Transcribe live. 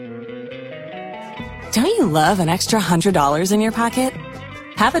Don't you love an extra $100 in your pocket?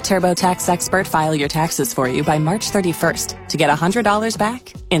 Have a TurboTax expert file your taxes for you by March 31st to get $100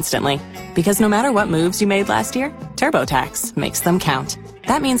 back instantly. Because no matter what moves you made last year, TurboTax makes them count.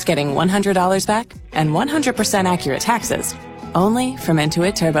 That means getting $100 back and 100% accurate taxes only from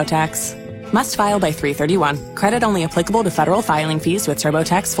Intuit TurboTax. Must file by 3/31. Credit only applicable to federal filing fees with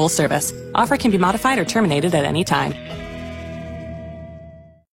TurboTax full service. Offer can be modified or terminated at any time.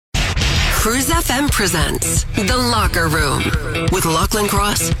 Cruise FM presents The Locker Room with Lachlan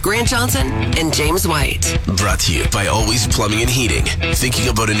Cross, Grant Johnson, and James White. Brought to you by Always Plumbing and Heating. Thinking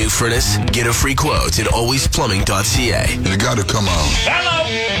about a new furnace? Get a free quote at alwaysplumbing.ca. You gotta come on. Hello!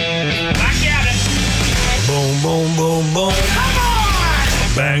 Back at it! Boom, boom, boom, boom. Come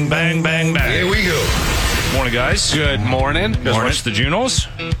on! Bang, bang, bang, bang. Here we go. Morning, guys. Good morning. You guys watch the Junos?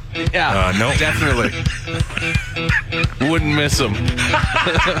 Yeah, no. Definitely. Wouldn't miss them.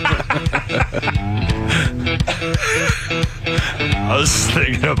 I was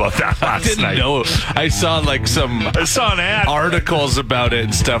thinking about that last night. No, I saw I saw an ad. articles about it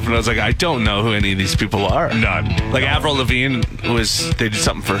and stuff, and I was like, I don't know who any of these people are. None. Like Avril Lavigne they did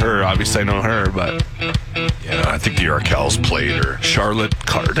something for her. Obviously, I know her, but Yeah, I think the Arkells played her. Charlotte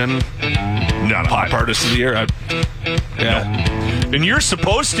Cardin, Not a pop artist of the year. Yeah. And you're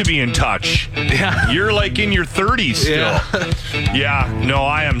supposed to be in touch. Yeah. You're like in your 30s still. Yeah. No,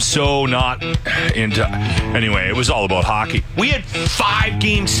 I am so not into... Anyway, it was all about hockey. We had 5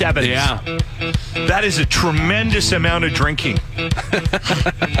 Game 7s. Yeah. That is a tremendous amount of drinking.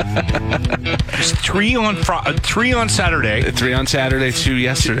 There's 3 on Saturday. 3 on Saturday, 2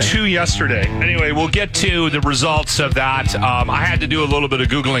 yesterday. 2 yesterday. Anyway, we'll get to the results of that. I had to do a little bit of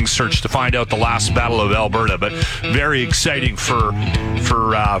Googling search to find out the last Battle of Alberta, but very exciting for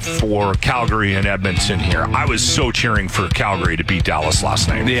Calgary and Edmonton here. I was so cheering for Calgary to beat Dallas last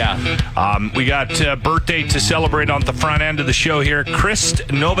night. Yeah. We got a birthday to celebrate on the front end of the show here. Chris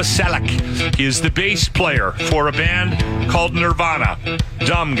Novoselic is the bass player for a band called Nirvana.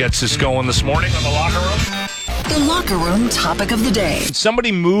 Dumb gets us going this morning on The Locker Room. The Locker Room topic of the day.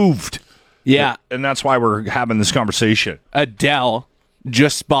 Somebody moved. Yeah. And that's why we're having this conversation. Adele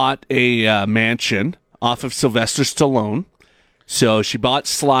just bought a mansion off of Sylvester Stallone. So she bought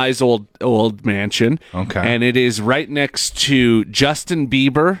Sly's old mansion. Okay. And it is right next to Justin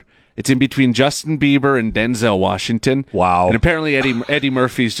Bieber. It's in between Justin Bieber and Denzel Washington. Wow. And apparently Eddie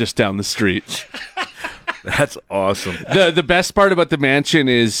Murphy's just down the street. That's awesome. The best part about the mansion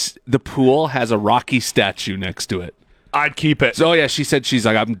is the pool has a Rocky statue next to it. I'd keep it. So yeah, she said she's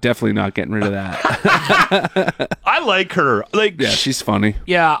like, I'm definitely not getting rid of that. I like her. Yeah, she's funny.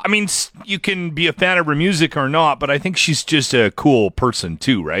 Yeah, I mean, you can be a fan of her music or not, but I think she's just a cool person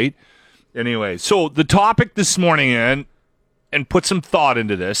too, right? Anyway, so the topic this morning, and put some thought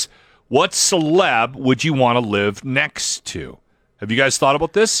into this. What celeb would you want to live next to? Have you guys thought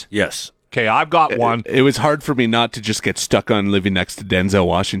about this? Yes. Okay, I've got one. It was hard for me not to just get stuck on living next to Denzel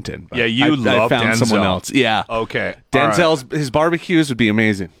Washington. Yeah, you love I found Denzel. someone else. Yeah. Okay. His barbecues would be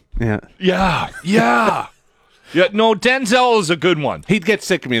amazing. Yeah. Yeah. Yeah, no, Denzel is a good one. He'd get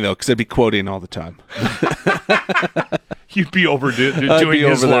sick of me, though, because I'd be quoting all the time. You'd be doing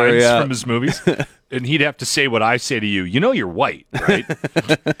his lines from his movies. And he'd have to say what I say to you. You know you're white, right?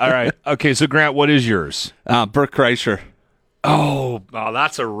 All right. Okay, so Grant, what is yours? Burt Kreischer. Oh,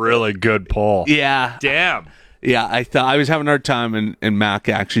 that's a really good poll. Yeah. Damn. Yeah, I thought I was having a hard time, and Mac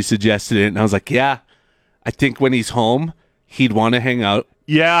actually suggested it, and I was like, yeah, I think when he's home, he'd want to hang out.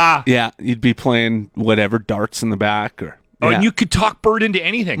 Yeah. Yeah, you'd be playing whatever, darts in the back. And you could talk Burt into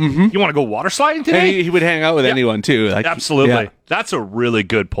anything. Mm-hmm. You want to go water sliding today? And he would hang out with anyone, too. Like, absolutely. yeah. That's a really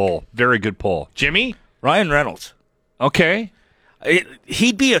good poll. Very good poll. Jimmy? Ryan Reynolds. Okay.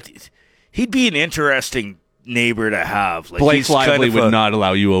 He'd be an interesting neighbor to have. Like, Blake Lively would not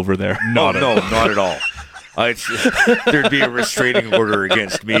allow you over there. No, not at all. There'd be a restraining order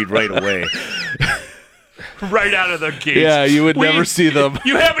against me right away. Right out of the gate. Yeah, you would never see them.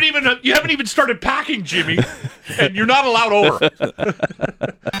 You haven't even started packing, Jimmy, and you're not allowed over.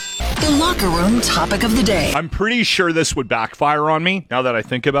 The Locker Room topic of the day. I'm pretty sure this would backfire on me now that I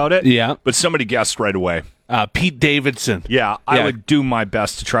think about it. Yeah. But somebody guessed right away. Pete Davidson. Yeah, I would do my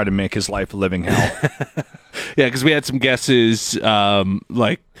best to try to make his life a living hell. Yeah, because we had some guesses,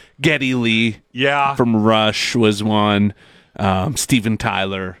 like Geddy Lee from Rush was one. Steven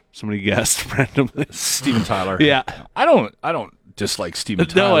Tyler, somebody guessed randomly. Steven Tyler. Yeah. I don't dislike Steven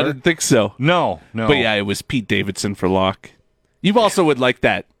Tyler. No, I didn't think so. No. But yeah, it was Pete Davidson for Locke. You also would like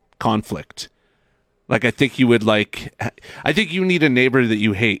that conflict. Like, I think you need a neighbor that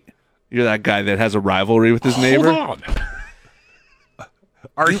you hate. You're that guy that has a rivalry with his neighbor. Hold on.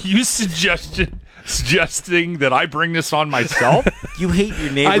 Are you suggesting suggesting that I bring this on myself? You hate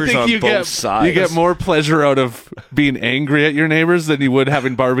your neighbors on both sides. You get more pleasure out of being angry at your neighbors than you would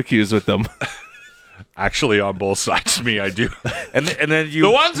having barbecues with them. Actually, on both sides of me, I do. And then you.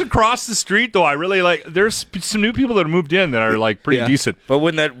 The ones across the street, though, I really like. There's some new people that have moved in that are like pretty decent. But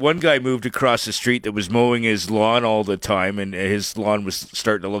when that one guy moved across the street that was mowing his lawn all the time, and his lawn was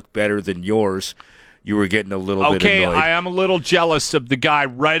starting to look better than yours, you were getting a little bit annoyed. Okay, I am a little jealous of the guy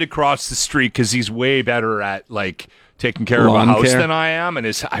right across the street because he's way better at like taking care of a house than I am, and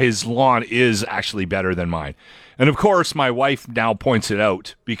his lawn is actually better than mine. And of course, my wife now points it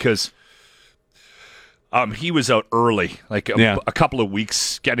out because. He was out early, like a couple of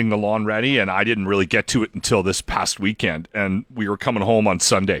weeks getting the lawn ready, and I didn't really get to it until this past weekend. And we were coming home on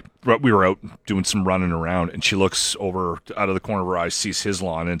Sunday. We were out doing some running around, and she looks over out of the corner of her eyes, sees his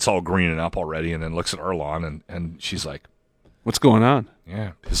lawn, and it's all greening up already, and then looks at our lawn, and she's like, "What's going on?"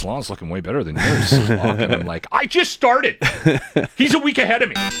 Yeah, his lawn's looking way better than yours. And I'm like, I just started. He's a week ahead of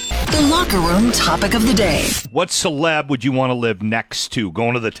me. The Locker Room topic of the day. What celeb would you want to live next to?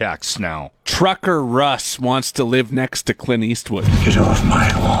 Going to the text now. Trucker Russ wants to live next to Clint Eastwood. Get off my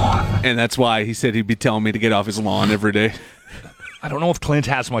lawn. And that's why he said he'd be telling me to get off his lawn every day. I don't know if Clint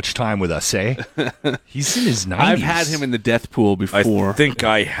has much time with us, eh? He's in his 90s. I've had him in the death pool before. I think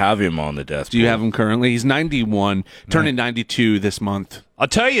I have him on the death pool. Do you have him currently? He's 91, turning 92 this month. I'll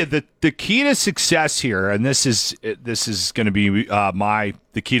tell you the key to success here, and this is going to be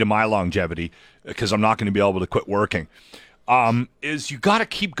the key to my longevity because I'm not going to be able to quit working. Is you got to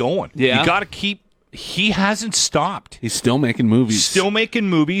keep going. Yeah, you got to keep. He hasn't stopped. He's still making movies. Still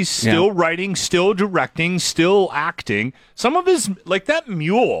writing, still directing, still acting. Some of his, like that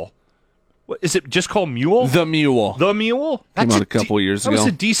Mule. What, is it just called Mule? The Mule. The Mule? Came out a couple years ago. That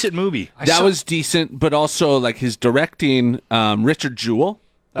was a decent movie. That was decent, but also like his directing, Richard Jewell.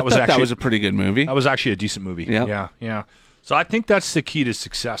 That was a pretty good movie. That was actually a decent movie. Yeah. So I think that's the key to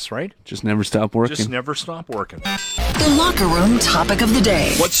success, right? Just never stop working. Just never stop working. The Locker Room topic of the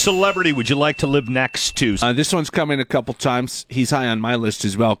day. What celebrity would you like to live next to? This one's come in a couple times. He's high on my list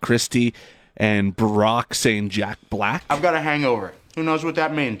as well. Christy and Brock saying Jack Black. I've got a hangover. Who knows what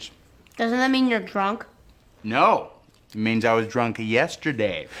that means? Doesn't that mean you're drunk? No. It means I was drunk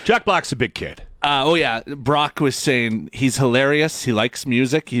yesterday. Jack Black's a big kid. Brock was saying he's hilarious. He likes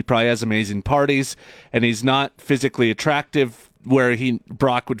music. He probably has amazing parties, and he's not physically attractive where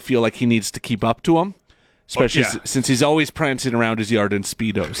Brock would feel like he needs to keep up to him, especially since he's always prancing around his yard in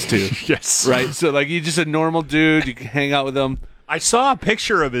Speedos too. Yes. Right? So like he's just a normal dude. You can hang out with him. I saw a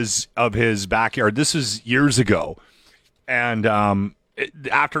picture of his backyard. This was years ago. And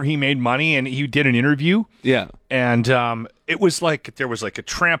after he made money and he did an interview. Yeah. And it was like there was like a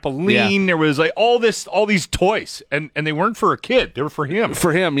trampoline, there was like all these toys, and they weren't for a kid, they were for him.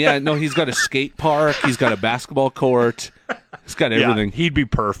 For him, yeah. No, he's got a skate park, he's got a basketball court, he's got everything. Yeah, he'd be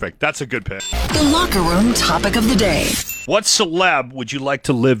perfect. That's a good pick. The Locker Room topic of the day. What celeb would you like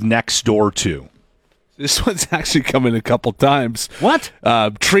to live next door to? This one's actually come in a couple times. What?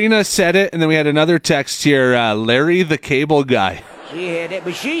 Trina said it, and then we had another text here, Larry the Cable Guy. She had it,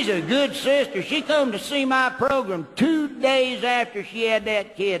 but she's a good sister. She come to see my program 2 days after she had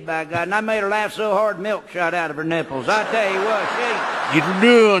that kid, by God, and I made her laugh so hard milk shot out of her nipples. I tell you what, Get her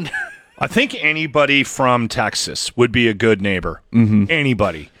doing. I think anybody from Texas would be a good neighbor. Mm-hmm.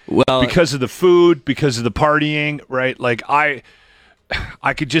 Anybody. Well, because of the food, because of the partying, right? Like I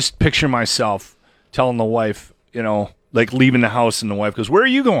could just picture myself telling the wife, like leaving the house, and the wife goes, "Where are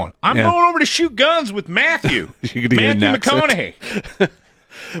you going?" I'm going over to shoot guns with Matthew. Matthew McConaughey.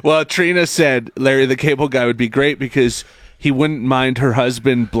 Well, Trina said Larry the Cable Guy would be great because he wouldn't mind her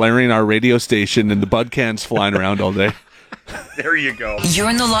husband blaring our radio station and the bud cans flying around all day. There you go. You're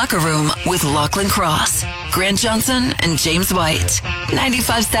in the Locker Room with Lachlan Cross, Grant Johnson, and James White.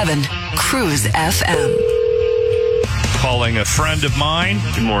 95.7 Cruise FM. Calling a friend of mine.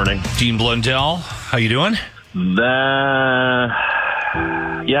 Good morning. Dean Blundell. How you doing?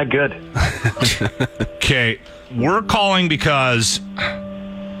 Yeah, good. Okay, we're calling because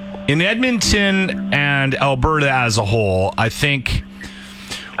in Edmonton and Alberta as a whole, I think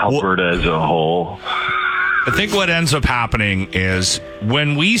what ends up happening is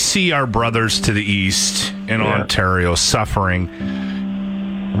when we see our brothers to the east in Ontario suffering,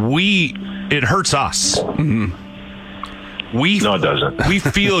 it hurts us. Mm-hmm. No, it doesn't. We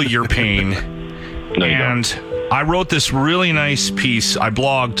feel your pain. No, you and don't. I wrote this really nice piece. I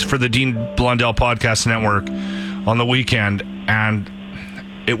blogged for the Dean Blundell Podcast Network on the weekend, and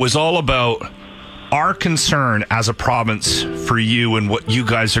it was all about our concern as a province for you and what you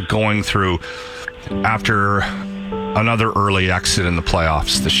guys are going through after another early exit in the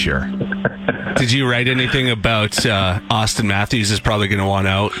playoffs this year. Did you write anything about Austin Matthews is probably going to want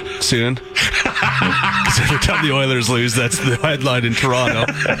out soon? Because every time the Oilers lose, that's the headline in Toronto.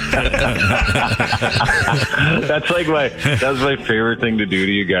 That was my favorite thing to do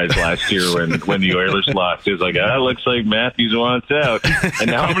to you guys last year when the Oilers lost. It was like, it looks like Matthews wants out. And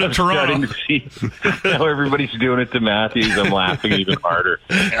now I'm starting to see now everybody's doing it to Matthews. I'm laughing even harder.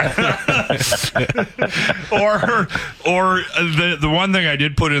 or the one thing I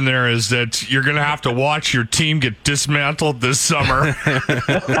did put in there is that you're going to have to watch your team get dismantled this summer.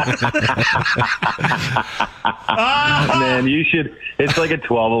 Man, you should. It's like a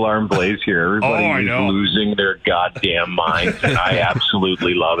 12-alarm blaze here. Everybody is losing their goddamn minds, and I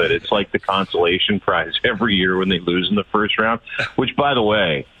absolutely love it. It's like the consolation prize every year when they lose in the first round, which, by the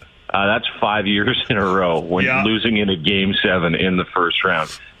way, that's 5 years in a row when losing in a Game 7 in the first round.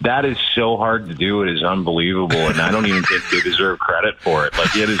 That is so hard to do. It is unbelievable, and I don't even think they deserve credit for it.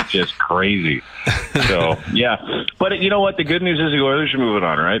 Like, it is just crazy. So, yeah. But you know what? The good news is the Oilers are moving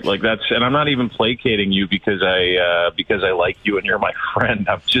on, right? Like, and I'm not even placating you because I like you and you're my friend.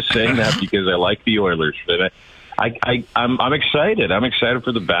 I'm just saying that because I like the Oilers. But I'm excited. I'm excited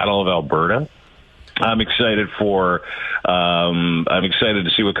for the Battle of Alberta. I'm excited to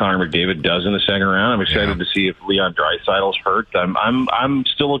see what Connor McDavid does in the second round. I'm excited to see if Leon Draisaitl's hurt. I'm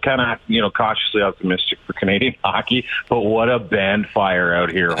still kind of cautiously optimistic for Canadian hockey, but what a band fire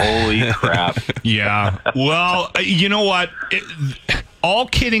out here. Holy crap. Yeah. Well, you know what? All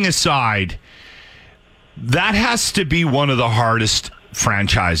kidding aside, that has to be one of the hardest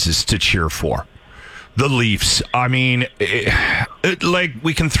franchises to cheer for. The Leafs. I mean, like,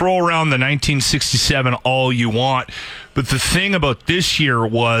 we can throw around the 1967 all you want, but the thing about this year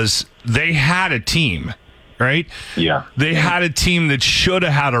was they had a team, right? Yeah. They had a team that should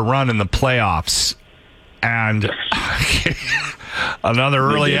have had a run in the playoffs, and another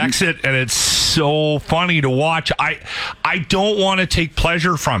early exit, and it's so funny to watch. I don't want to take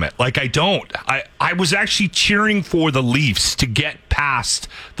pleasure from it. Like, I don't. I was actually cheering for the Leafs to get past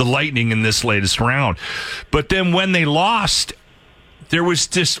the Lightning in this latest round. But then when they lost, there was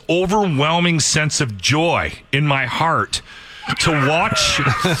this overwhelming sense of joy in my heart to watch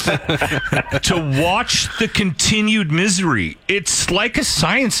the continued misery. It's like a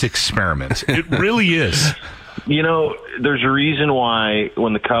science experiment. It really is. You know, there's a reason why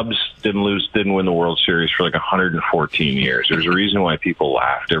when the Cubs didn't win the World Series for like 114 years. There's a reason why people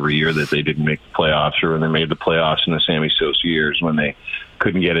laughed every year that they didn't make the playoffs, or when they made the playoffs in the Sammy Sosa years when they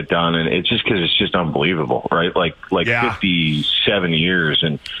couldn't get it done. And it's just because it's just unbelievable, right? Like 57 years.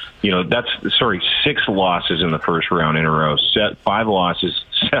 And, you know, 6 losses in the first round in a row, 5 losses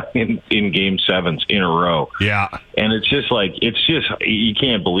in Game 7s in a row. Yeah. And it's just you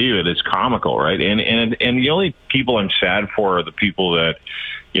can't believe it. It's comical, right? And the only people I'm sad for are the people that,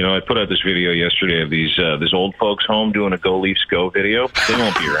 you know, I put out this video yesterday of this old folks home doing a Go Leafs Go video. They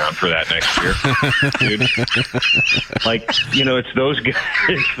won't be around for that next year, dude. Like, you know, it's those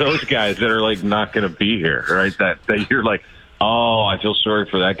guys that are like not going to be here, right? That you're like, oh, I feel sorry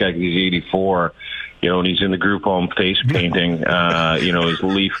for that guy because he's 84. You know, and he's in the group home face painting, you know, his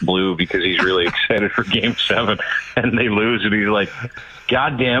leaf blue because he's really excited for Game 7, and they lose, and he's like,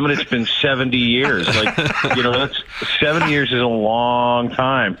 God damn it, it's been 70 years. Like, you know, that's 7 years is a long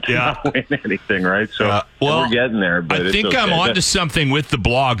time to not win anything, right? So we're getting there. But I think I'm onto something with the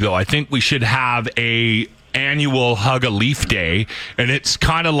blog, though. I think we should have a annual Hug a Leaf Day, and it's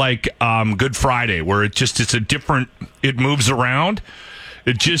kind of like Good Friday, where it moves around.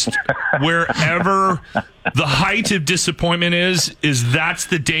 It just, wherever the height of disappointment is that's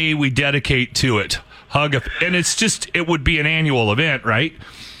the day we dedicate to it. And it would be an annual event, right?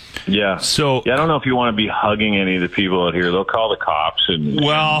 Yeah. So I don't know if you want to be hugging any of the people out here. They'll call the cops and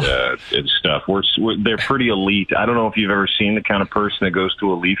stuff. They're pretty elite. I don't know if you've ever seen the kind of person that goes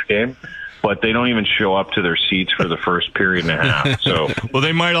to a Leaf game, but they don't even show up to their seats for the first period and a half. So, well,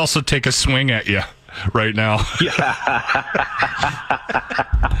 they might also take a swing at you right now. Yeah.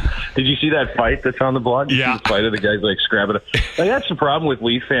 Did you see that fight that's on the blog? Yeah. The fight of the guys like scrapping it. Like, that's the problem with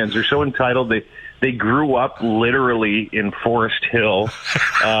Leaf fans. They're so entitled. They grew up literally in Forest Hill,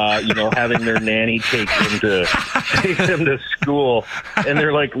 you know, having their nanny take them to school, and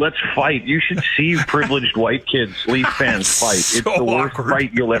they're like, "Let's fight." You should see privileged white kids, Leaf fans fight. It's the worst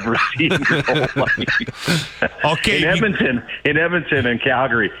fight you'll ever see in your whole life. Okay, in Edmonton and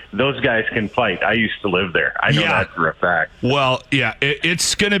Calgary, those guys can fight. I used to live there. I know that for a fact. Well, yeah,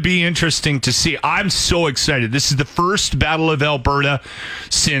 it's going to be interesting to see. I'm so excited. This is the first Battle of Alberta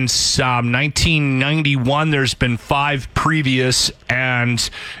since 1991. There's been 5 previous, and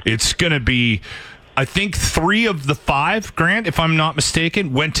it's going to be I think 3 of the 5, Grant, if I'm not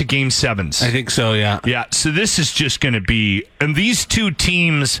mistaken, went to Game 7s. I think so, yeah. Yeah, so this is just going to be... And these two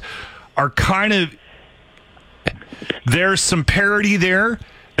teams are kind of... There's some parity there,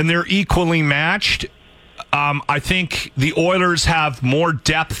 and they're equally matched. I think the Oilers have more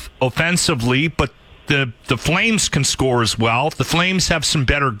depth offensively, but the Flames can score as well. The Flames have some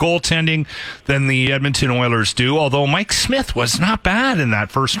better goaltending than the Edmonton Oilers do, although Mike Smith was not bad in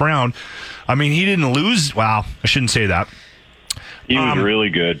that first round. I mean, he didn't lose. Well, I shouldn't say that. He was really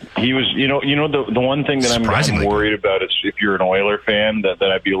good. He was, the one thing that I'm worried about is if you're an Oiler fan that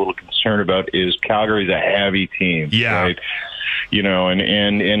I'd be a little concerned about is Calgary's a heavy team. Yeah. Right?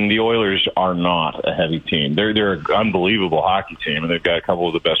 And the Oilers are not a heavy team. They're an unbelievable hockey team, and they've got a couple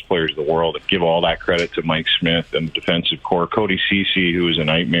of the best players in the world. And give all that credit to Mike Smith and the defensive core. Cody Ceci, who was a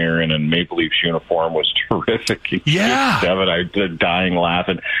nightmare in a Maple Leafs uniform, was terrific. Yeah. 7, I'm dying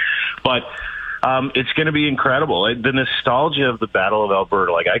laughing. But it's going to be incredible. The nostalgia of the Battle of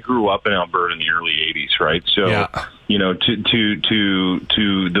Alberta. Like, I grew up in Alberta in the early 80s, right? So,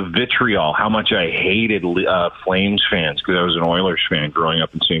 to the vitriol, how much I hated Flames fans, because I was an Oilers fan growing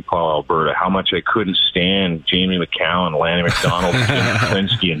up in St. Paul, Alberta, how much I couldn't stand Jamie McCowan, Lanny McDonald, Jim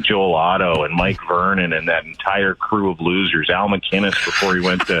Klinski, and Joel Otto, and Mike Vernon, and that entire crew of losers. Al McInnes before he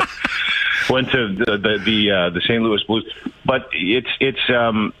went to the St. Louis Blues. But it's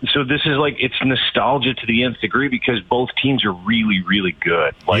so this is like, it's nostalgia to the nth degree because both teams are really, really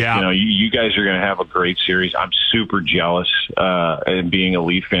good. Like, you guys are going to have a great series. I'm super jealous in being a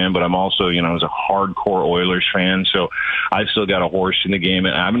Leaf fan, but I'm also, as a hardcore Oilers fan, so I've still got a horse in the game,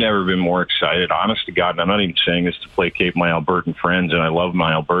 and I've never been more excited, honest to God. And I'm not even saying this to placate my Albertan friends, and I love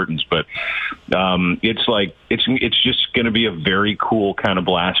my Albertans, but it's like, it's just going to be a very cool kind of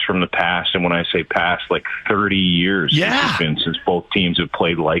blast from the past. And when I say past, like 30 years it's been since both teams have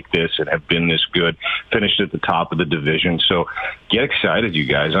played like this and have been this good, finished at the top of the division. So get excited, you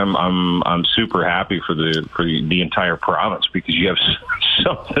guys. I'm super happy for the entire province because you have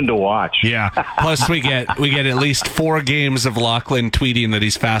something to watch. Yeah. Plus we get at least 4 games of Lachlan tweeting that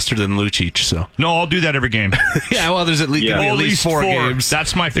he's faster than Lucic. So no, I'll do that every game. Yeah, well, there's at least 4 games.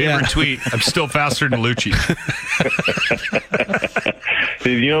 That's my favorite tweet. I'm still faster than Lucic.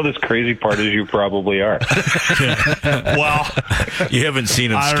 This crazy part is you probably are. Well, you haven't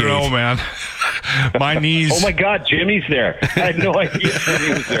seen him skate. I don't know, man. My knees. Oh my God, Jimmy's there. I had no idea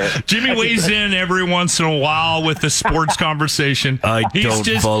Jimmy was there. Jimmy weighs in every once in a while with the sports converstion. I don't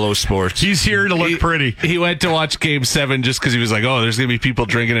follow sports. He's here to look pretty. He went to watch Game 7 just because he was like, oh, there's going to be people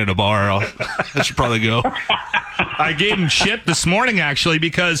drinking in a bar. I should probably go. I gave him shit this morning, actually,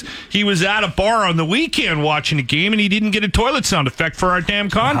 because he was at a bar on the weekend watching a game, and he didn't get a toilet sound effect for our damn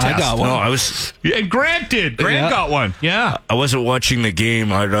contest. I got one. No, I was... Yeah, Grant did. Grant got one. Yeah. I wasn't watching the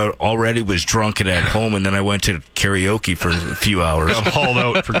game. I already was drunk and at home, and then I went to karaoke for a few hours. I'm hauled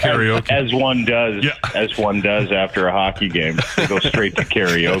out for karaoke. As one does. Yeah. As one does after a hockey game. They go straight to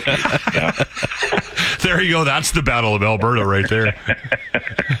karaoke. Yeah. There you go. That's the Battle of Alberta right there.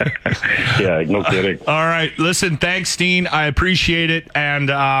 Yeah, no kidding. All right. Listen, thanks, Dean. I appreciate it. And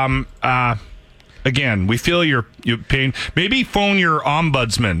again, we feel your pain. Maybe phone your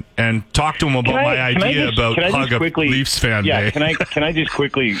ombudsman and talk to him about my idea about hug a Leafs fan day. Can I just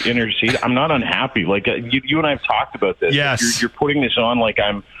quickly intercede? I'm not unhappy. Like you and I have talked about this. Yes. You're putting this on like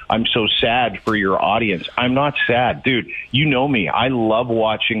I'm so sad for your audience. I'm not sad, dude. You know me. I love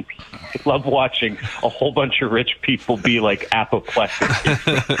watching a whole bunch of rich people be like apoplectic. It's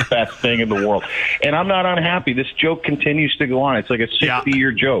the best thing in the world. And I'm not unhappy. This joke continues to go on. It's like a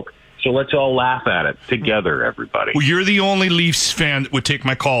 60-year joke. So let's all laugh at it together, everybody. Well, you're the only Leafs fan that would take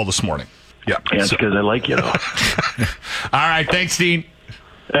my call this morning. Yeah, that's because I like you, though. All right. Thanks, Dean.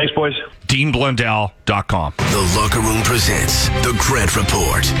 Thanks, boys. DeanBlundell.com. The Locker Room presents The Grant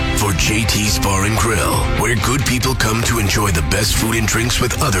Report for JT's Bar and Grill, where good people come to enjoy the best food and drinks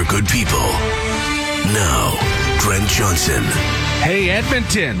with other good people. Now, Grant Johnson. Hey,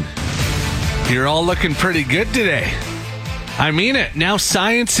 Edmonton. You're all looking pretty good today. I mean it. Now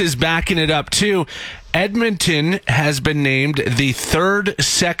science is backing it up, too. Edmonton has been named the 3rd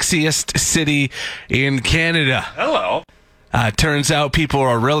sexiest city in Canada. Hello. Turns out people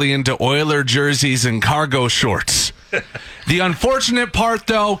are really into Oiler jerseys and cargo shorts. The unfortunate part,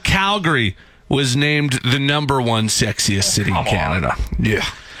 though, Calgary was named the number 1 sexiest city in Canada. Yeah.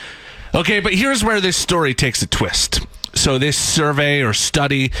 Okay, but here's where this story takes a twist. So this survey or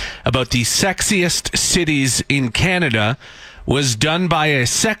study about the sexiest cities in Canada was done by a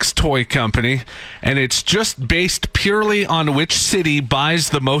sex toy company, and it's just based purely on which city buys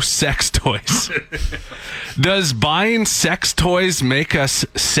the most sex toys. Does buying sex toys make us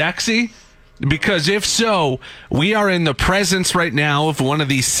sexy? Because if so, we are in the presence right now of one of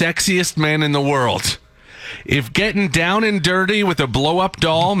the sexiest men in the world. If getting down and dirty with a blow-up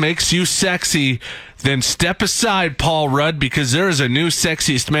doll makes you sexy, then step aside, Paul Rudd, because there is a new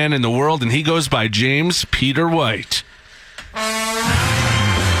sexiest man in the world, and he goes by James Peter White.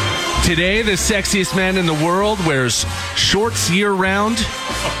 Today, the sexiest man in the world wears shorts year-round,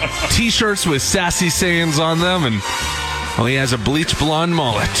 T-shirts with sassy sayings on them, and he has a bleach blonde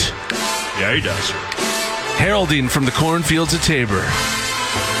mullet. Yeah, he does. Heralding from the cornfields of Tabor.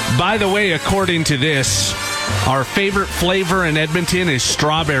 By the way, according to this, our favorite flavor in Edmonton is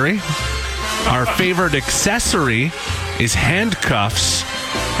strawberry. Our favorite accessory is handcuffs.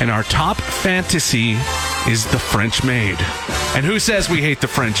 And our top fantasy is the French maid. And who says we hate the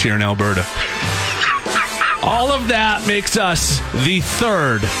French here in Alberta? All of that makes us the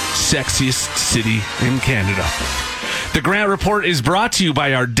third sexiest city in Canada. The Grant Report is brought to you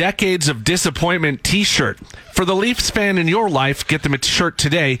by our Decades of Disappointment t-shirt. For the Leafs fan in your life, get them a shirt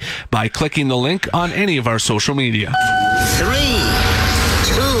today by clicking the link on any of our social media. 3, 2.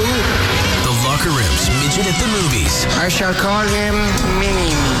 The Locker Room's Midget at the Movies. I shall call him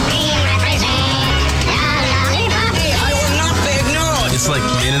Mini. I will not be ignored. It's like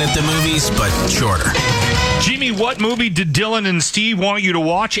Minute at the Movies, but shorter. Jimmy, what movie did Dylan and Steve want you to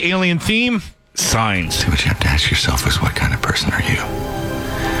watch? Alien theme? Signs. What you have to ask yourself is, what kind of person are you?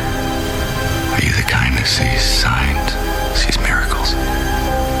 Are you the kind that sees signs, sees miracles?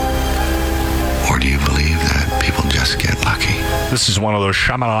 Or do you believe that people just get lucky? This is one of those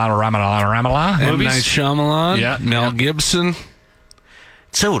Shyamalan movies. M. Night Shyamalan, Yeah. Mel Gibson.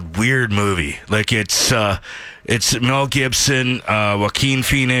 It's a weird movie. Like, it's Mel Gibson, Joaquin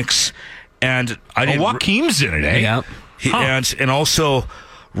Phoenix, and I didn't... Joaquin's in it, eh? Yeah. And also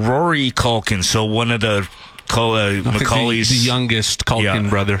Rory Culkin, so one of the Macaulay's... The youngest Culkin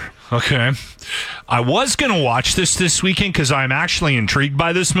brother. Okay. I was going to watch this weekend because I'm actually intrigued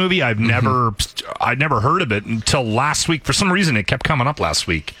by this movie. I'd never heard of it until last week. For some reason, it kept coming up last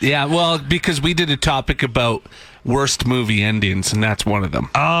week. Yeah, well, because we did a topic about worst movie endings, and that's one of them.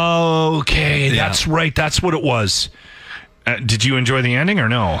 Okay, Yeah. that's right. That's what it was. Did you enjoy the ending or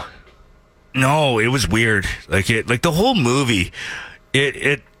no? No, it was weird. Like the whole movie,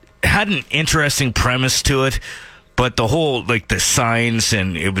 it had an interesting premise to it, but the whole, like, the signs,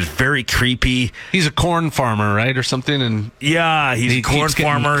 and it was very creepy. He's a corn farmer, right, or something, and yeah, he's a corn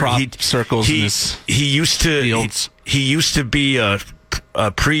farmer. Circles. He used to be a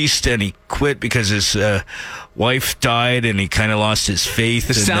priest, and he quit because his wife died, and he kind of lost his faith.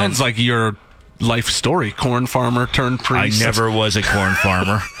 This sounds like your life story. Corn farmer turned priest. I never was a corn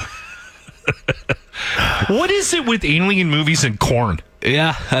farmer. What is it with alien movies and corn?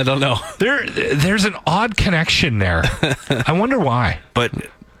 Yeah, I don't know. There's an odd connection there. I wonder why. But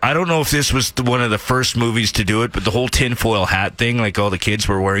I don't know if this was one of the first movies to do it, but the whole tinfoil hat thing, like all the kids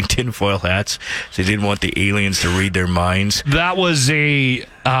were wearing tinfoil hats, so they didn't want the aliens to read their minds. That was the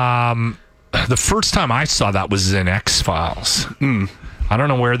first time I saw that was in X-Files. I don't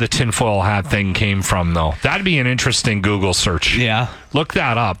know where the tinfoil hat thing came from, though. That'd be an interesting Google search. Yeah. Look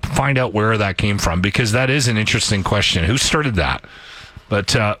that up. Find out where that came from, because that is an interesting question. Who started that?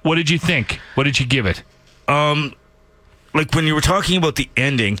 But what did you think? What did you give it? Like, when you were talking about the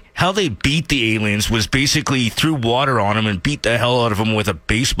ending, how they beat the aliens was basically threw water on them and beat the hell out of them with a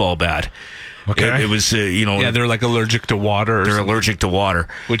baseball bat. Okay. It was, Yeah, they're like allergic to water. They're allergic to water.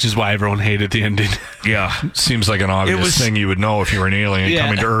 Which is why everyone hated the ending. Yeah. Seems like an obvious thing you would know if you were an alien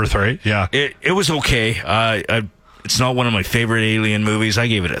coming to Earth, right? Yeah. It was okay. It's not one of my favorite alien movies. I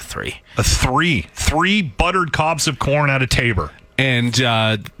gave it a 3. A 3. 3 buttered cobs of corn out of Tabor. And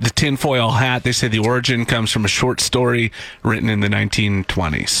the tinfoil hat, they say the origin comes from a short story written in the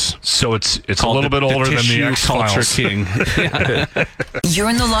 1920s. So it's a little bit older than the X-Files. Culture King.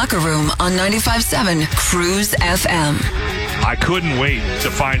 You're in the Locker Room on 95.7 Cruise FM. I couldn't wait to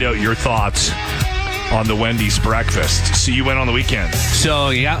find out your thoughts on the Wendy's breakfast. So you went on the weekend.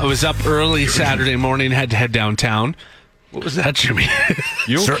 So, yeah, I was up early Saturday morning, had to head downtown. What was that, Jimmy?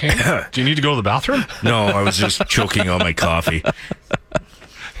 You okay? Do you need to go to the bathroom? No, I was just choking on my coffee.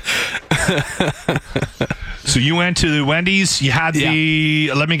 So you went to the Wendy's. You had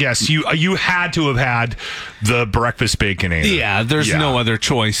let me guess. You had to have had the breakfast baconator. Yeah, there's no other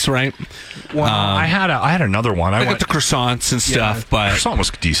choice, right? Well, I had another one. I got the croissants and stuff, but croissant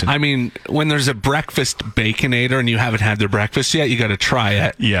was decent. I mean, when there's a breakfast baconator and you haven't had their breakfast yet, you got to try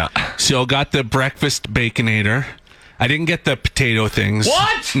it. Yeah. So got the breakfast baconator. I didn't get the potato things.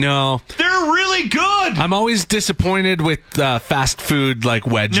 What? No. They're really really good. I'm always disappointed with fast food like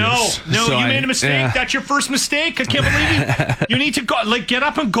wedges. No, So you made a mistake. yeah. That's your first mistake. I can't believe you. You need to go. Like, get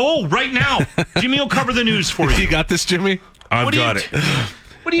up and go right now. Jimmy will cover the news for you. You got this, Jimmy? I've got it.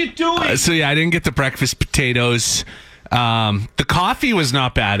 What are you doing? So yeah, I didn't get the breakfast potatoes. The coffee was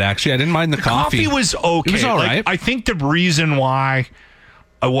not bad, actually. I didn't mind the coffee. Coffee was okay. It was all Like, right. I think the reason why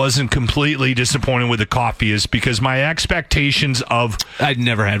I wasn't completely disappointed with the coffee is because my expectations of I'd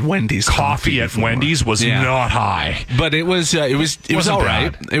never had Wendy's coffee at before. Wendy's was not high. But it was Wasn't all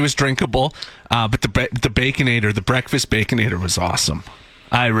right. bad. It was drinkable. But the Baconator, the breakfast Baconator was awesome.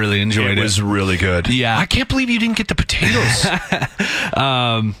 I really enjoyed it. It was really good. Yeah. I can't believe you didn't get the potatoes.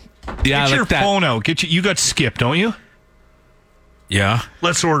 Yeah, Get your like that. phone out. You got Skip, don't you? Yeah.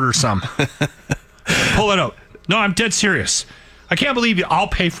 Let's order some. Pull it out. No, I'm dead serious. I can't believe you. I'll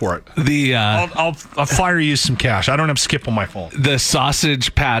pay for it. I'll fire you some cash. I don't have Skip on my phone. The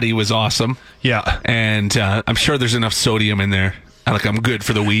sausage patty was awesome. Yeah. And I'm sure there's enough sodium in there. Like, I'm good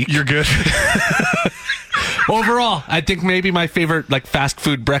for the week. You're good. Overall, I think maybe my favorite like fast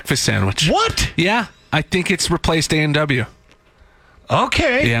food breakfast sandwich. What? Yeah, I think it's replaced A&W.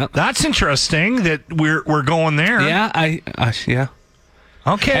 Okay. Yeah. That's interesting that we're going there. Yeah, yeah.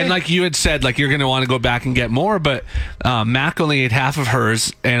 Okay. And like you had said, like you're going to want to go back and get more, but Mac only ate half of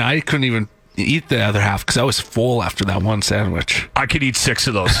hers, and I couldn't even eat the other half because I was full after that one sandwich. I could eat 6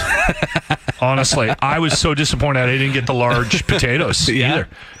 of those. Honestly, I was so disappointed I didn't get the large potatoes either.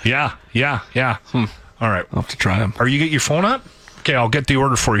 Yeah. All right. I'll have to try them. Are you get your phone up? Okay, I'll get the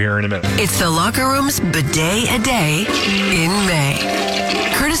order for you here in a minute. It's the Locker Room's bidet a day in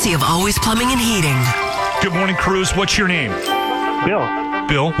May. Courtesy of Always Plumbing and Heating. Good morning, Cruz. What's your name?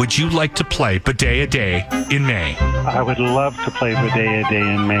 Bill, would you like to play bidet a day in May? I would love to play bidet a day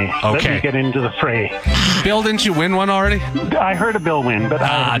in May. Let Okay. me get into the fray. Bill, didn't you win one already? I heard a Bill win, but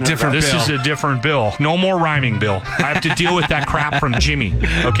different This Bill. is a different Bill. No more rhyming, Bill. I have to deal with that crap from Jimmy.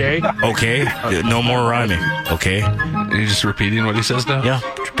 Okay? Okay. No more rhyming. Okay. Are you just repeating what he says now? Yeah,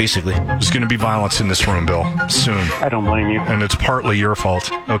 basically. There's going to be violence in this room, Bill, soon. I don't blame you. And it's partly your fault.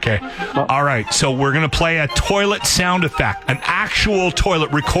 Okay. All right. So we're going to play a toilet sound effect, an actual toilet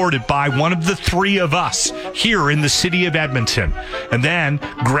recorded by one of the 3 of us here in the city of Edmonton. And then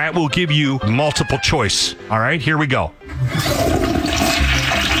Grant will give you multiple choice. All right. Here we go.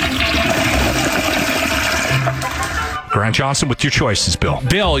 Grant Johnson with your choices, Bill.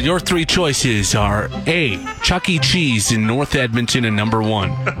 Bill, your 3 choices are A, Chuck E. Cheese in North Edmonton and number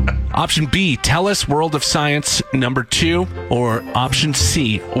 1. Option B, TELUS World of Science, number 2. Or option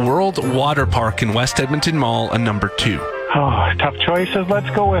C, World Water Park in West Edmonton Mall, and number 2. Oh, tough choices. Let's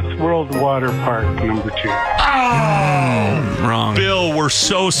go with World Water Park, number 2. Wrong. Bill, we're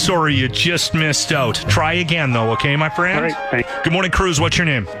so sorry you just missed out. Try again, though, okay, my friend? All right, thanks. Good morning, Cruz. What's your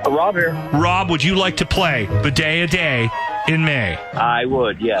name? Rob here. Rob, would you like to play bidet a day in May? I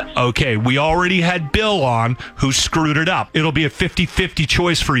would, yes. Okay, we already had Bill on who screwed it up. It'll be a 50-50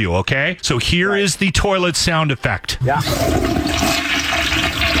 choice for you, okay? So here is the toilet sound effect. Yeah.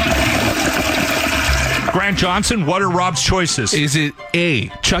 Grant Johnson, what are Rob's choices? Is it A,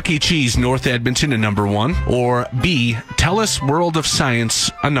 Chuck E. Cheese, North Edmonton, and number 1? Or B, TELUS World of Science,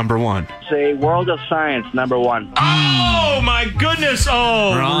 a number 1? Say World of Science, number 1. Oh, my goodness.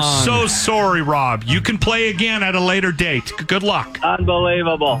 Oh, Wrong. we're so sorry, Rob. You can play again at a later date. Good luck.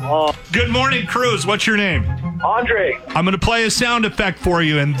 Unbelievable. Oh. Good morning, Cruz. What's your name? Andre. I'm going to play a sound effect for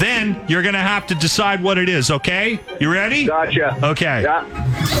you, and then you're going to have to decide what it is, okay? You ready? Gotcha. Okay. Yeah.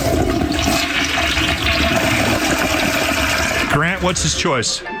 Grant, what's his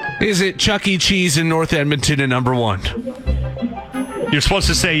choice? Is it Chuck E. Cheese in North Edmonton and number 1? You're supposed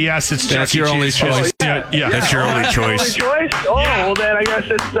to say yes, it's Chuck That's E. your only Cheese. choice. Yeah. That's your only Only choice. choice? Oh, well then I guess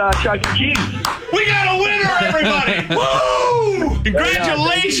it's Chuck E. Cheese. We got a winner, everybody! Woo!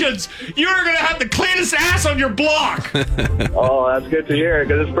 Congratulations! You're going to have the cleanest ass on your block! Oh, that's good to hear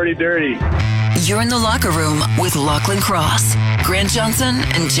because it's pretty dirty. You're in the Locker Room with Lachlan Cross, Grant Johnson,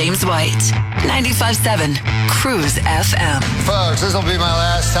 and James White. 95.7 Cruise FM. Folks, this will be my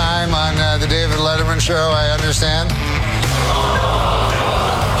last time on the David Letterman show, I understand.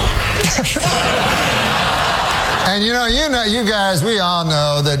 And you guys, we all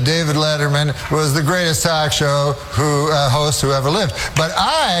know that David Letterman was the greatest talk show host who ever lived. But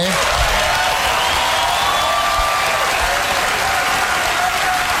I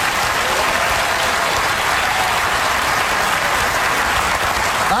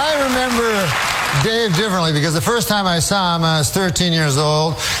remember Dave differently because the first time I saw him, I was 13 years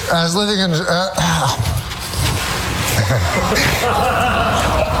old. I was living in...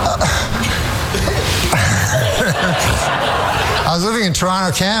 I was living in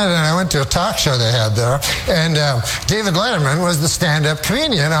Toronto, Canada, and I went to a talk show they had there. And David Letterman was the stand-up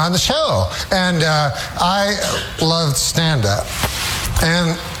comedian on the show. And I loved stand-up.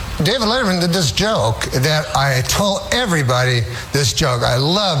 And David Letterman did this joke that I told everybody this joke. I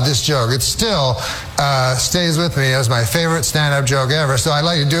love this joke. It still stays with me as my favorite stand-up joke ever. So I'd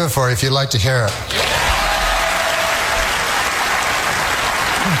like to do it for you if you'd like to hear it.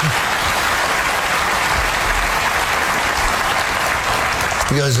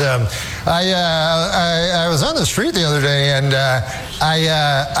 Because I was on the street the other day and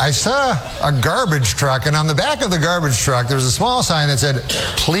I saw a garbage truck, and on the back of the garbage truck there was a small sign that said,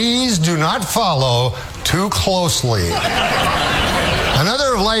 "Please do not follow too closely."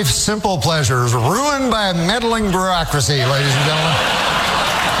 Another of life's simple pleasures ruined by a meddling bureaucracy, ladies and gentlemen.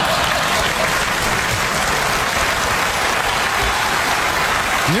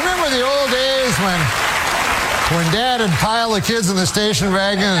 You remember the old days when Dad would pile the kids in the station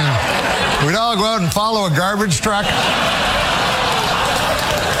wagon and we'd all go out and follow a garbage truck?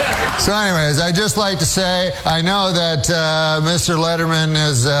 So anyways, I'd just like to say, I know that Mr. Letterman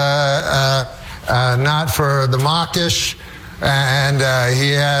is not for the mawkish, and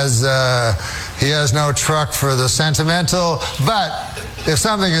he has no truck for the sentimental, but if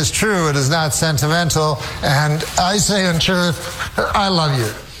something is true, it is not sentimental, and I say in truth, I love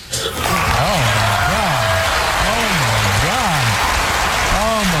you. Oh,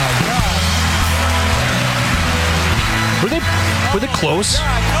 my God. Were they close?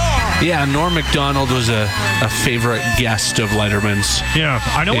 Yeah, Norm Macdonald was a favorite guest of Letterman's. Yeah,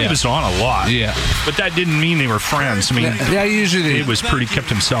 I know he was on a lot. Yeah. But that didn't mean they were friends. I mean, usually he was pretty kept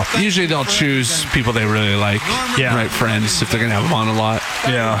himself. Usually they'll choose people they really like. Yeah. Right, friends, if they're going to have him on a lot.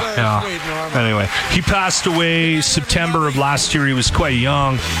 Yeah. Anyway, he passed away September of last year. He was quite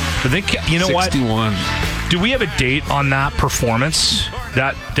young. I think, you know 61. What? Do we have a date on that performance?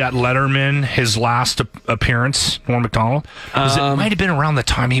 That Letterman, his last appearance, Norm Macdonald? It might have been around the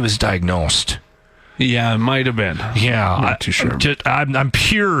time he was diagnosed. Yeah, it might have been. Yeah. I'm not too sure. I'm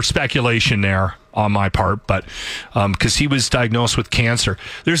pure speculation there on my part, but because he was diagnosed with cancer.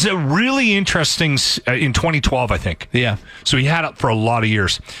 There's a really interesting, in 2012, I think. Yeah. So he had it for a lot of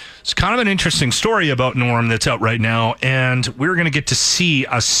years. It's kind of an interesting story about Norm that's out right now, and we're going to get to see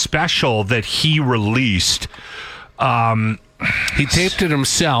a special that he released. He taped it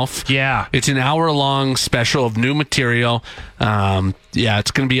himself. Yeah. It's an hour-long special of new material.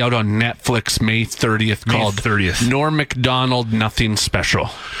 It's going to be out on Netflix May 30th called Norm Macdonald Nothing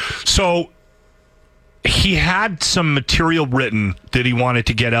Special. So he had some material written that he wanted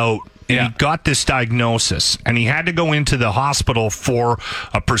to get out. And he got this diagnosis, and he had to go into the hospital for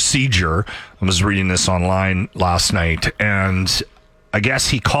a procedure. I was reading this online last night, and I guess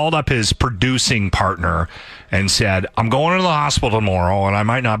he called up his producing partner and said, "I'm going to the hospital tomorrow, and I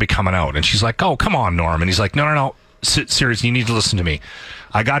might not be coming out." And she's like, "Oh, come on, Norm." And he's like, No. Seriously, you need to listen to me.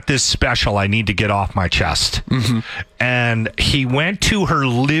 I got this special I need to get off my chest. Mm-hmm. And he went to her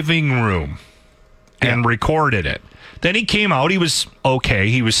living room and recorded it. Then he came out. He was okay.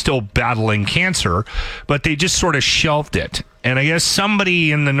 He was still battling cancer, but they just sort of shelved it. And I guess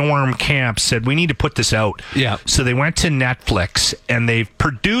somebody in the Norm camp said, we need to put this out. Yeah. So they went to Netflix, and they've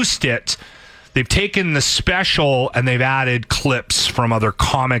produced it. They've taken the special, and they've added clips from other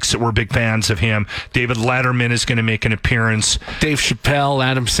comics that were big fans of him. David Letterman is going to make an appearance. Dave Chappelle,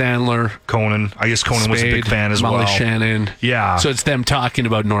 Adam Sandler. Conan. I guess Conan was a big fan as well. Molly Shannon. Yeah. So it's them talking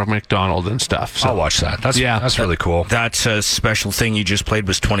about Norm Macdonald and stuff. So. I'll watch that. That's really cool. That special thing you just played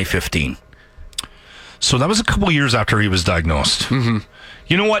was 2015. So that was a couple years after he was diagnosed. Mm-hmm.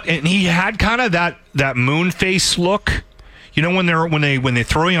 You know what? And he had kind of that moon face look. You know when they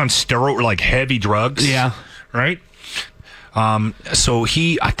throw you on steroid, like heavy drugs. Yeah. Right. So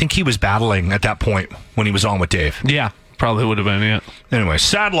I think he was battling at that point when he was on with Dave. Yeah. Probably would have been, yeah. Anyway,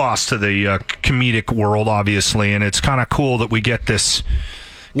 sad loss to the comedic world, obviously, and it's kind of cool that we get this.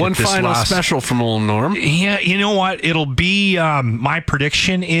 One final special from old Norm. Yeah, you know what? It'll be. My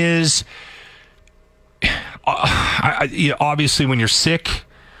prediction is. Obviously, when you're sick,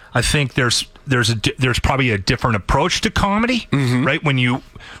 I think there's probably a different approach to comedy, mm-hmm. right? When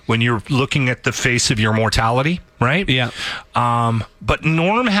you're looking at the face of your mortality, right? Yeah. But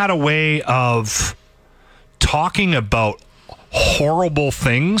Norm had a way of talking about horrible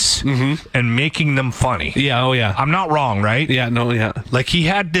things mm-hmm. and making them funny. Yeah, oh yeah. I'm not wrong, right? Yeah, no, yeah. Like he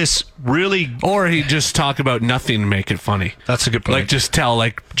had this really... Or he'd just talk about nothing and make it funny. That's a good point. Like just tell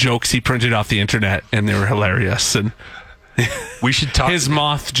like jokes he printed off the internet and they were hilarious. And we should talk... His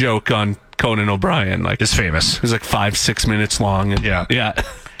moth joke on Conan O'Brien, like, is famous. It was like 5-6 minutes long. And, yeah.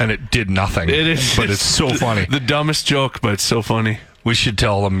 and it did nothing. It is, but it's so funny. The dumbest joke, but it's so funny. We should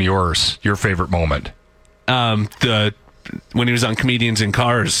tell them your favorite moment. When he was on Comedians in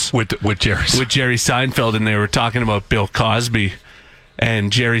Cars with Jerry Seinfeld, and they were talking about Bill Cosby,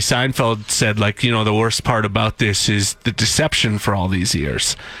 and Jerry Seinfeld said, like, you know, the worst part about this is the deception for all these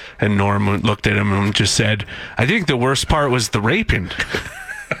years. And Norm looked at him and just said, I think the worst part was the raping.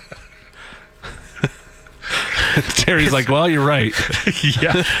 Terry's like, well, you're right.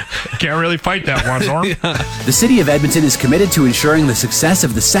 Yeah, can't really fight that one, Norm. Yeah. The City of Edmonton is committed to ensuring the success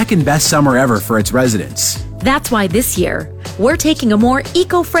of the second best summer ever for its residents. That's why this year, we're taking a more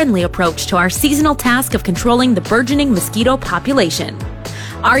eco-friendly approach to our seasonal task of controlling the burgeoning mosquito population.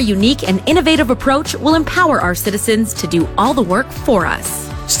 Our unique and innovative approach will empower our citizens to do all the work for us.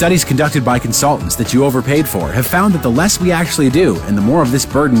 Studies conducted by consultants that you overpaid for have found that the less we actually do and the more of this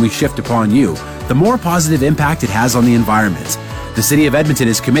burden we shift upon you, the more positive impact it has on the environment. The City of Edmonton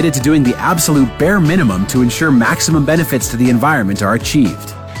is committed to doing the absolute bare minimum to ensure maximum benefits to the environment are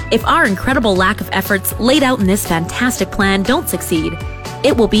achieved. If our incredible lack of efforts laid out in this fantastic plan don't succeed,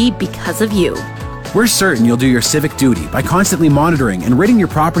 it will be because of you. We're certain you'll do your civic duty by constantly monitoring and ridding your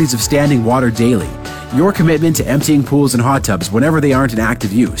properties of standing water daily. Your commitment to emptying pools and hot tubs whenever they aren't in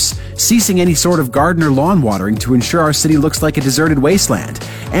active use, ceasing any sort of garden or lawn watering to ensure our city looks like a deserted wasteland,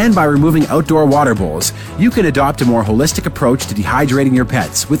 and by removing outdoor water bowls, you can adopt a more holistic approach to dehydrating your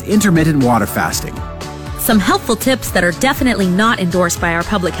pets with intermittent water fasting. Some helpful tips that are definitely not endorsed by our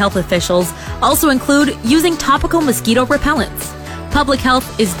public health officials also include using topical mosquito repellents. Public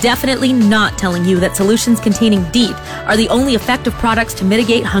health is definitely not telling you that solutions containing DEET are the only effective products to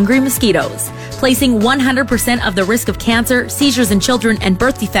mitigate hungry mosquitoes. Placing 100% of the risk of cancer, seizures in children, and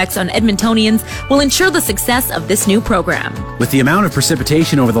birth defects on Edmontonians will ensure the success of this new program. With the amount of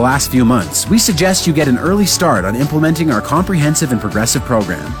precipitation over the last few months, we suggest you get an early start on implementing our comprehensive and progressive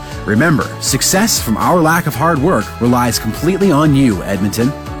program. Remember, success from our lack of hard work relies completely on you, Edmonton.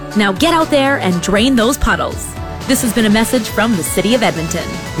 Now get out there and drain those puddles. This has been a message from the City of Edmonton.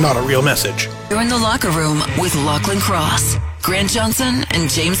 Not a real message. You're in the locker room with Lachlan Cross, Grant Johnson, and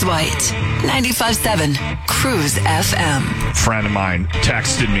James White. 95.7 Cruise FM. A friend of mine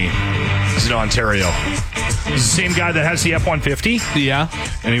texted me. He's in Ontario. He's the same guy that has the F-150. Yeah.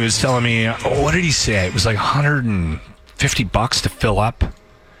 And he was telling me, what did he say? It was like $150 to fill up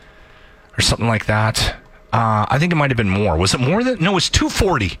or something like that. I think it might have been more. Was it more than? No, it was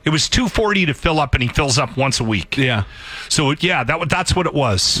 $240. It was $240 to fill up, and he fills up once a week. Yeah. So yeah, that's what it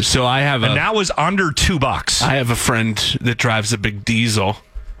was. So and that was under $2. I have a friend that drives a big diesel,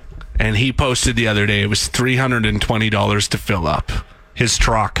 and he posted the other day it was $320 to fill up his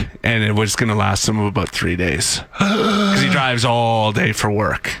truck, and it was going to last him about 3 days because he drives all day for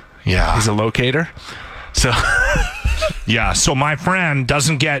work. Yeah, he's a locator. So yeah. So my friend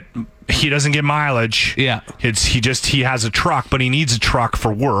doesn't get mileage. Yeah. He has a truck, but he needs a truck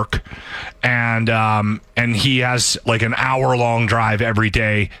for work. And he has like an hour-long drive every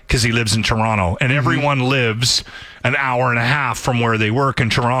day because he lives in Toronto. And everyone lives an hour and a half from where they work in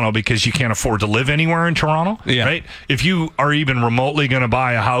Toronto because you can't afford to live anywhere in Toronto. Yeah. Right? If you are even remotely going to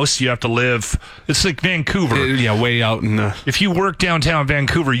buy a house, you have to live. It's like Vancouver. Yeah, way out in the. If you work downtown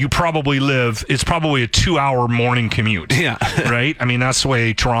Vancouver, you probably live. It's probably a 2-hour morning commute. Yeah. Right? I mean, that's the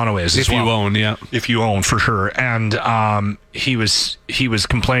way Toronto is. If you own, yeah. If you own, for sure. And he was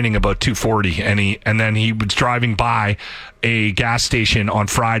complaining about $240, and then he was driving by a gas station on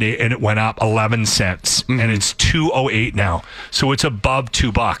Friday, and it went up 11 cents, and it's $2.08 now. So it's above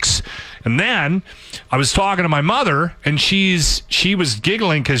 $2. And then I was talking to my mother, and she was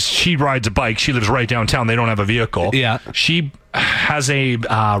giggling because she rides a bike. She lives right downtown. They don't have a vehicle. Yeah. She has a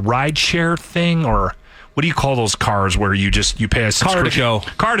ride share thing, or what do you call those cars where you pay a subscription?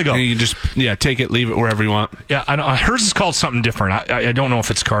 Car2Go. And you just take it, leave it wherever you want. Yeah, I know. Hers is called something different. I don't know if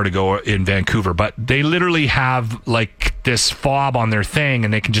it's Car2Go in Vancouver, but they literally have like this fob on their thing,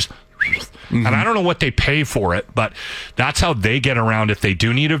 and they can just. And I don't know what they pay for it, but that's how they get around if they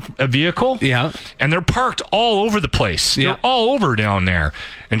do need a vehicle. Yeah. And they're parked all over the place. Yeah. They're all over down there.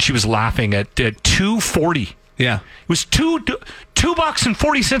 And she was laughing at $2.40. Yeah. It was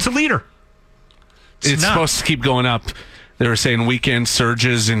 $2.40 a liter. It's supposed to keep going up. They were saying weekend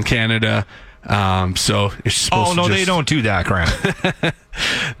surges in Canada. So it's supposed to they don't do that, Grant.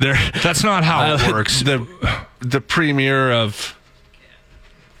 That's not how it works. The premier of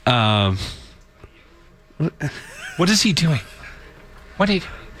what is he doing? The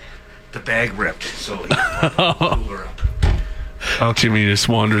bag ripped, so he Jimmy just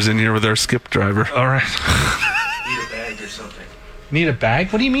wanders in here with our skip driver. All right. Need a bag or something. Need a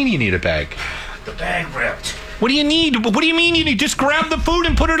bag? What do you mean you need a bag? The bag ripped. What do you need? What do you mean you just grab the food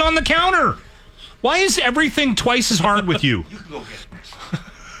and put it on the counter? Why is everything twice as hard with you? You can go get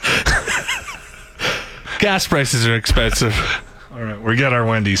Gas prices are expensive. All right, we got our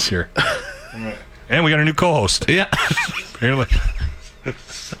Wendy's here. And we got a new co-host. Yeah. Apparently.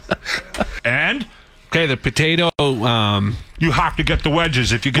 And? Okay, the potato... you have to get the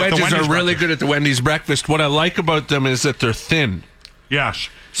wedges. If you get wedges the Wendy's are really breakfast. good at the Wendy's breakfast. What I like about them is that they're thin. Yes.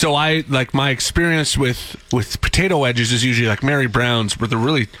 So my experience with potato wedges is usually like Mary Brown's, where they're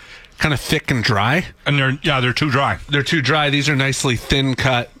really kind of thick and dry. And they're too dry. They're too dry. These are nicely thin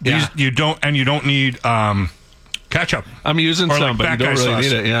cut. These, you don't need ketchup. I'm using or some, but you don't really sauce.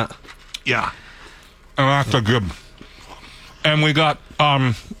 need it. Yeah. Yeah. And that's a good. And we got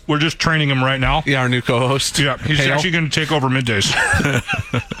we're just training him right now. Yeah, our new co-host. Yeah, he's actually going to take over middays.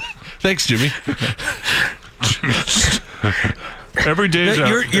 Thanks, Jimmy. Every day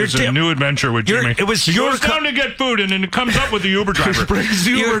is a new adventure with Jimmy. It was he your goes down to get food, and then it comes up with the Uber driver. Brings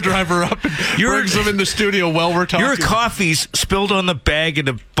the Uber driver up and brings him in the studio while we're talking. Your coffee's spilled on the bag, and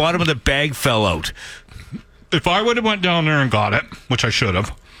the bottom of the bag fell out. If I would have went down there and got it, which I should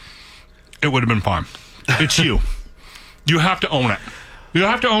have, it would have been fine. It's you. You have to own it. You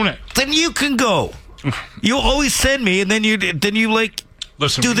have to own it. Then you can go. You always send me, and then you like.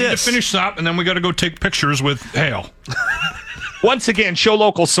 Listen, do we need to this. finish up, and then we got to go take pictures with Hale. Once again, show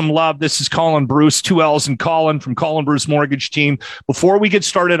local some love. This is Colin Bruce, 2 L's and Colin from Colin Bruce Mortgage Team. Before we get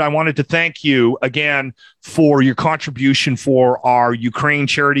started, I wanted to thank you again for your contribution for our Ukraine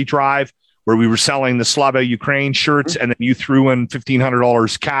charity drive, where we were selling the Slava Ukraine shirts, and then you threw in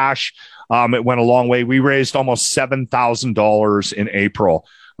 $1,500 cash. It went a long way. We raised almost $7,000 in April.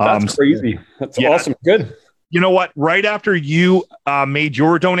 That's crazy. That's awesome. Good. You know what? Right after you made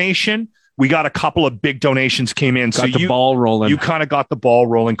your donation, we got a couple of big donations came in. Got the ball rolling. You kind of got the ball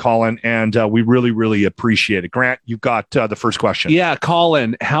rolling, Colin, and we really, really appreciate it. Grant, you've got the first question. Yeah,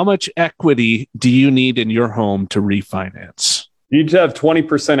 Colin, how much equity do you need in your home to refinance? You need to have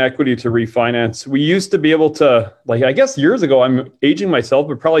 20% equity to refinance. We used to be able to, I guess years ago, I'm aging myself,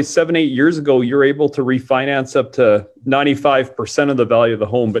 but probably 7-8 years ago, you're able to refinance up to 95% of the value of the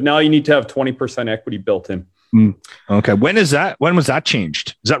home. But now you need to have 20% equity built in. Okay. When was that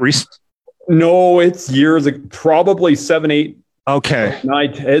changed? Is that recent? No, it's years ago, probably 7-8. Okay.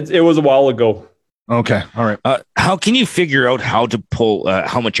 9. It was a while ago. Okay. All right. How can you figure out how to pull,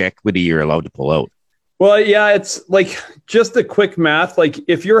 how much equity you're allowed to pull out? Well, yeah, it's just a quick math.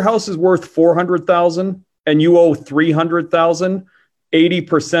 If your house is worth $400,000 and you owe $300,000,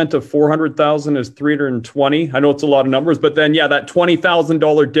 80% of $400,000 is $320,000. I know it's a lot of numbers, but then that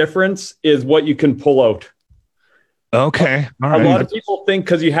 $20,000 difference is what you can pull out. Okay. All right. A lot of people think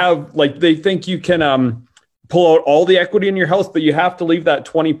because you have they think you can pull out all the equity in your house, but you have to leave that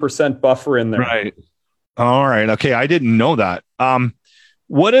 20% buffer in there. Right. All right. Okay. I didn't know that.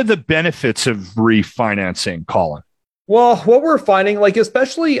 What are the benefits of refinancing, Colin? Well, what we're finding,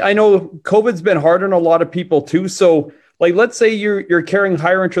 especially, I know COVID's been hard on a lot of people too. So let's say you're carrying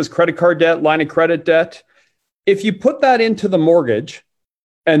higher interest credit card debt, line of credit debt. If you put that into the mortgage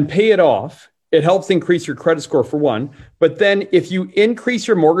and pay it off, it helps increase your credit score for one. But then if you increase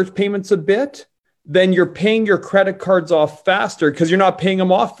your mortgage payments a bit, then you're paying your credit cards off faster because you're not paying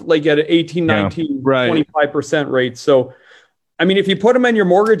them off at an 18, 19, 25% rate. So, I mean, if you put them in your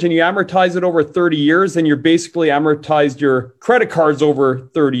mortgage and you amortize it over 30 years, then you're basically amortized your credit cards over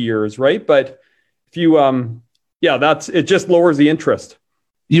 30 years, right? But if you, it just lowers the interest.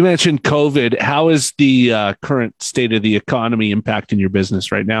 You mentioned COVID. How is the current state of the economy impacting your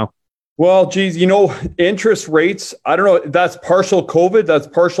business right now? Well, geez, interest rates, I don't know, that's partial COVID, that's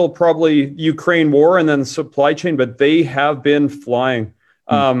partial probably Ukraine war and then supply chain, but they have been flying.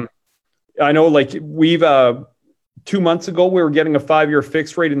 I know we've 2 months ago, we were getting a 5-year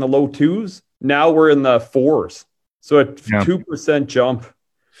fixed rate in the low 2s. Now we're in the 4s. So a 2% jump.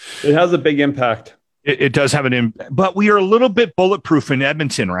 It has a big impact. It does have an impact, but we are a little bit bulletproof in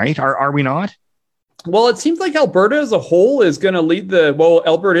Edmonton, right? Are we not? Well, it seems like Alberta as a whole is going to lead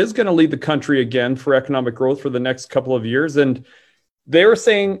Alberta is going to lead the country again for economic growth for the next couple of years. And they were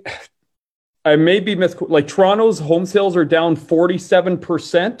saying, I may be Toronto's home sales are down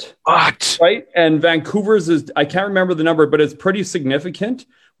 47%. What? Right? And Vancouver's is, I can't remember the number, but it's pretty significant,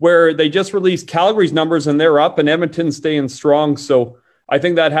 where they just released Calgary's numbers and they're up and Edmonton's staying strong. So I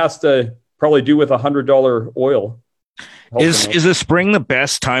think that has to probably do with $100 oil. Is the spring the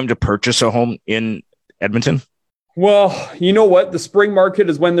best time to purchase a home in Edmonton? Well, you know what? The spring market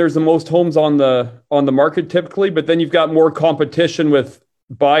is when there's the most homes on the market typically, but then you've got more competition with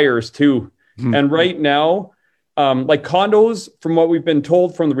buyers too. And right now, Like condos, from what we've been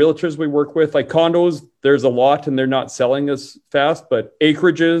told from the realtors we work with, like condos, there's a lot and they're not selling as fast, but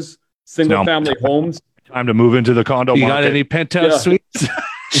acreages, single family homes. Time to move into the condo You market. got any penthouse suites?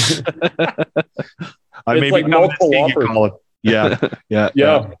 I It's may like be multiple you offers. call it. Yeah.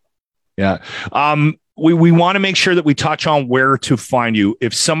 Yeah. We want to make sure that we touch on where to find you.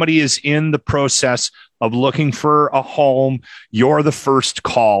 If somebody is in the process of looking for a home, you're the first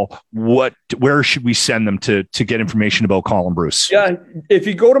call. Where should we send them to get information about Colin Bruce? Yeah. If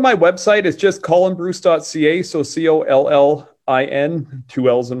you go to my website, it's just colinbruce.ca. So COLLIN, 2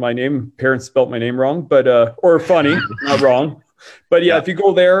 L's in my name. Parents spelt my name wrong, but, or funny, not wrong. But yeah, if you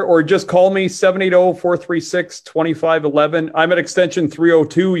go there or just call me 780-436-2511. I'm at extension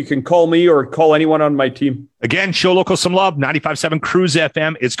 302. You can call me or call anyone on my team. Again, show local some love. 95.7 Cruise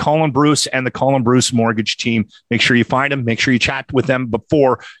FM. It's Colin Bruce and the Colin Bruce Mortgage Team. Make sure you find them. Make sure you chat with them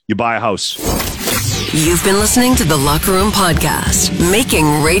before you buy a house. You've been listening to the Locker Room Podcast,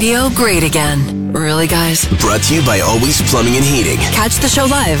 making radio great again. Really, guys? Brought to you by Always Plumbing and Heating. Catch the show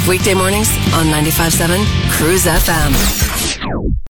live weekday mornings on 95.7 Cruise FM.